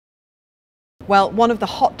Well, one of the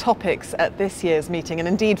hot topics at this year's meeting, and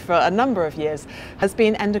indeed for a number of years, has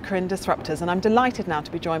been endocrine disruptors. And I'm delighted now to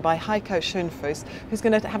be joined by Heiko Schoenfuss, who's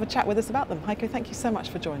going to have a chat with us about them. Heiko, thank you so much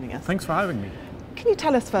for joining us. Thanks for having me. Can you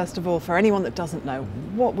tell us, first of all, for anyone that doesn't know,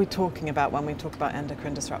 what we're talking about when we talk about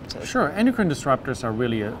endocrine disruptors? Sure. Endocrine disruptors are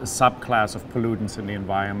really a subclass of pollutants in the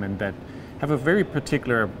environment that have a very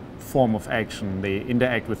particular form of action. They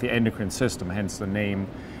interact with the endocrine system, hence the name,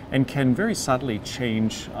 and can very subtly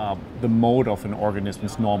change the mode of an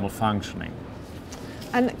organism's normal functioning.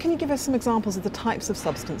 And can you give us some examples of the types of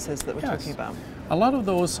substances that we're talking about? A lot of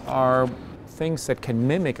those are things that can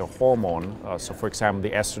mimic a hormone. So for example, the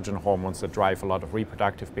estrogen hormones that drive a lot of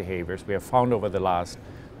reproductive behaviors. We have found over the last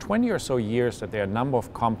 20 or so years that there are a number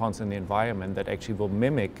of compounds in the environment that actually will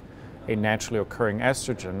mimic a naturally occurring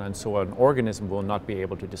estrogen, and so an organism will not be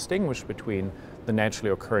able to distinguish between the naturally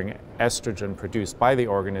occurring estrogen produced by the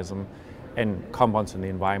organism and compounds in the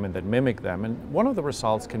environment that mimic them. And one of the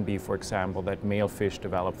results can be, for example, that male fish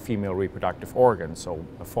develop female reproductive organs, so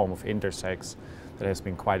a form of intersex that has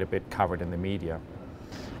been quite a bit covered in the media.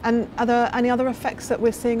 And are there any other effects that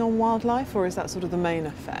we're seeing on wildlife, or is that sort of the main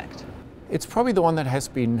effect? It's probably the one that has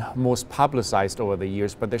been most publicized over the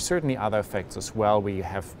years, but there's certainly other effects as well. We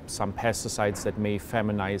have some pesticides that may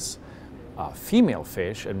feminize female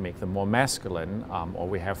fish and make them more masculine, or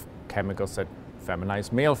we have chemicals that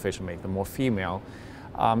feminize male fish and make them more female.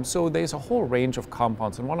 So there's a whole range of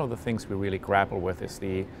compounds, and one of the things we really grapple with is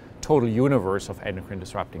the total universe of endocrine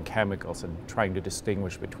disrupting chemicals and trying to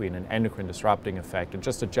distinguish between an endocrine disrupting effect and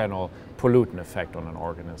just a general pollutant effect on an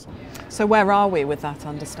organism. So where are we with that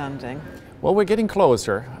understanding? Well, we're getting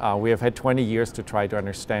closer. We have had 20 years to try to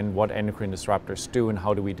understand what endocrine disruptors do and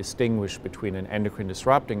how do we distinguish between an endocrine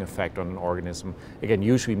disrupting effect on an organism, again,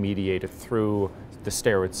 usually mediated through the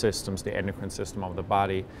steroid systems, the endocrine system of the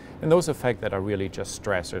body, and those effects that are really just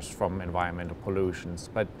stressors from environmental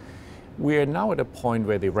pollutions. But we are now at a point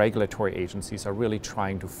where the regulatory agencies are really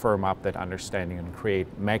trying to firm up that understanding and create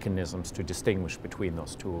mechanisms to distinguish between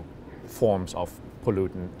those two forms of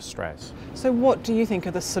pollutant stress. So what do you think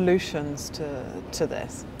are the solutions to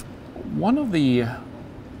this? One of the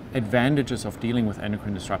advantages of dealing with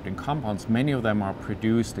endocrine disrupting compounds, many of them are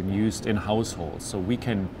produced and used in households, so we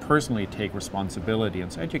can personally take responsibility,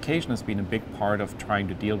 and so education has been a big part of trying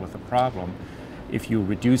to deal with the problem. If you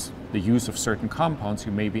reduce the use of certain compounds,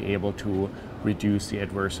 you may be able to reduce the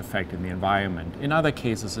adverse effect in the environment. In other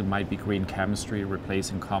cases, it might be green chemistry,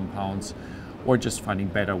 replacing compounds, or just finding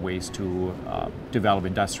better ways to develop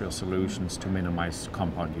industrial solutions to minimize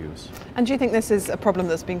compound use. And do you think this is a problem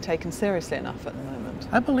that's being taken seriously enough at the moment?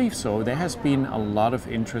 I believe so. There has been a lot of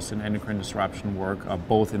interest in endocrine disruption work,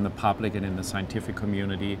 both in the public and in the scientific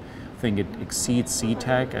community. I think it exceeds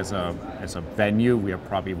SETAC as a venue. We are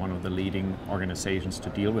probably one of the leading organizations to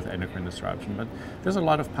deal with endocrine disruption, but there's a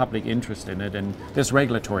lot of public interest in it, and there's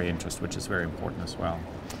regulatory interest, which is very important as well.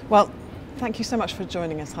 Well, thank you so much for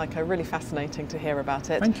joining us, Heiko. Really fascinating to hear about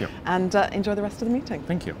it. Thank you. And enjoy the rest of the meeting.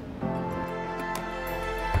 Thank you.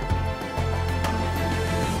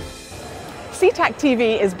 SETAC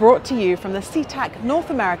TV is brought to you from the SETAC North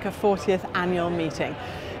America 40th Annual Meeting.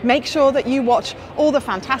 Make sure that you watch all the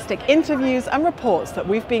fantastic interviews and reports that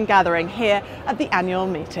we've been gathering here at the annual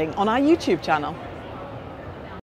meeting on our YouTube channel.